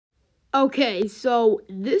Okay, so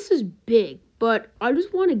this is big, but I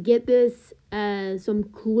just want to get this as some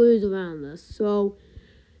clues around this. So,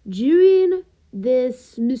 during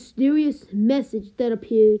this mysterious message that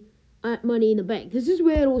appeared at Money in the Bank, this is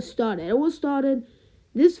where it all started.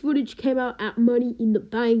 This footage came out at Money in the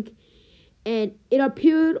Bank, and it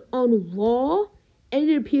appeared on Raw, and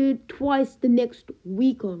it appeared twice the next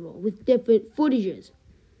week on Raw with different footages.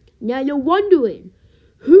 Now you're wondering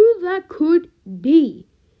who that could be.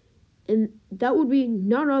 And that would be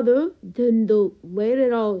none other than the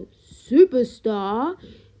rated R superstar,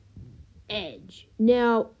 Edge.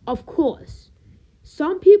 Now, of course,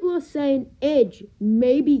 some people are saying Edge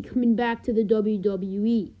may be coming back to the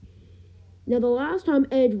WWE. Now, the last time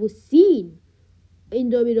Edge was seen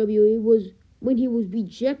in WWE was when he was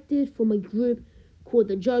rejected from a group called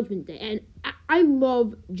the Judgment Day. And I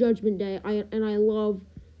love Judgment Day, and I love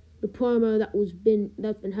the promo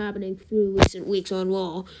that's been happening through recent weeks on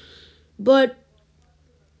Raw. But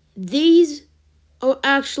these are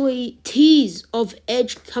actually tease of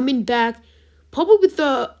Edge coming back, probably with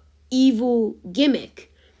the evil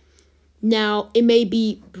gimmick. Now, it may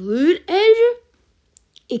be Brood Edge.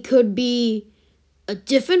 It could be a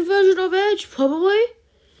different version of Edge, probably.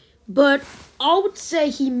 But I would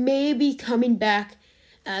say he may be coming back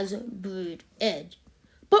as Brood Edge.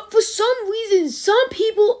 But for some reason, some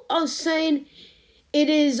people are saying it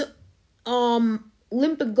is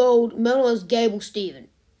Olympic gold medalist Gable Steven.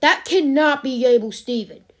 That cannot be Gable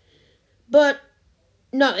Steven. But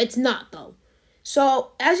no, it's not though.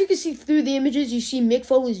 So as you can see through the images, you see Mick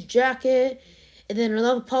Foley's jacket, and then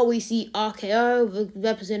another part we see RKO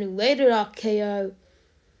representing Rated RKO.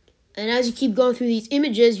 And as you keep going through these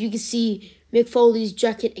images, you can see Mick Foley's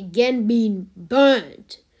jacket again being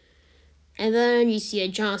burned. And then you see a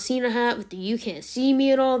John Cena hat with the "You Can't See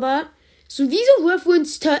Me" and all that. So these are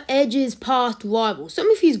reference to Edge's past rivals, some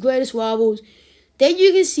of his greatest rivals. Then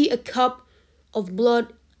you can see a cup of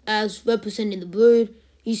blood as representing the Brood.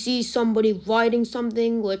 You see somebody writing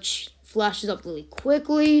something, which flashes up really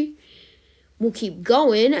quickly. We'll keep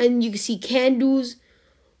going, and you can see candles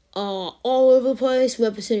all over the place,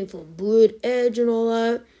 representing for Brood Edge and all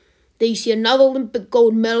that. Then you see another Olympic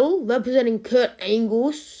gold medal, representing Kurt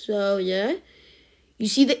Angle, so yeah. You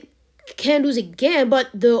see the candles again, but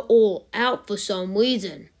they're all out for some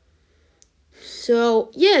reason.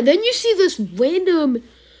 So, yeah, then you see this random,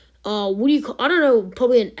 I don't know,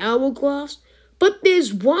 probably an hourglass. But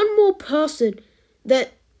there's one more person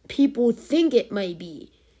that people think it may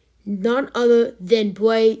be. None other than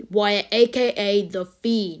Bray Wyatt, a.k.a. The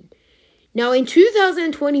Fiend. Now, in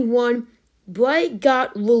 2021, Bray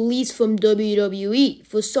got released from WWE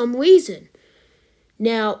for some reason.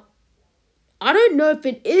 Now, I don't know if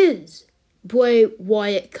it is Bray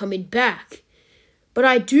Wyatt coming back, but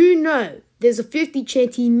I do know there's a 50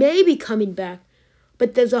 chance he may be coming back,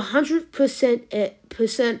 but there's 100%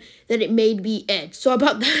 that it may be Edge. So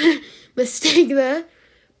about that mistake there.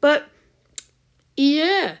 But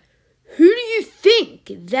yeah, who do you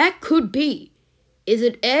think that could be? Is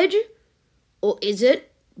it Edge or is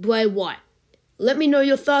it Bray Wyatt? Let me know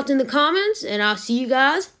your thoughts in the comments, and I'll see you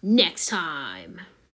guys next time.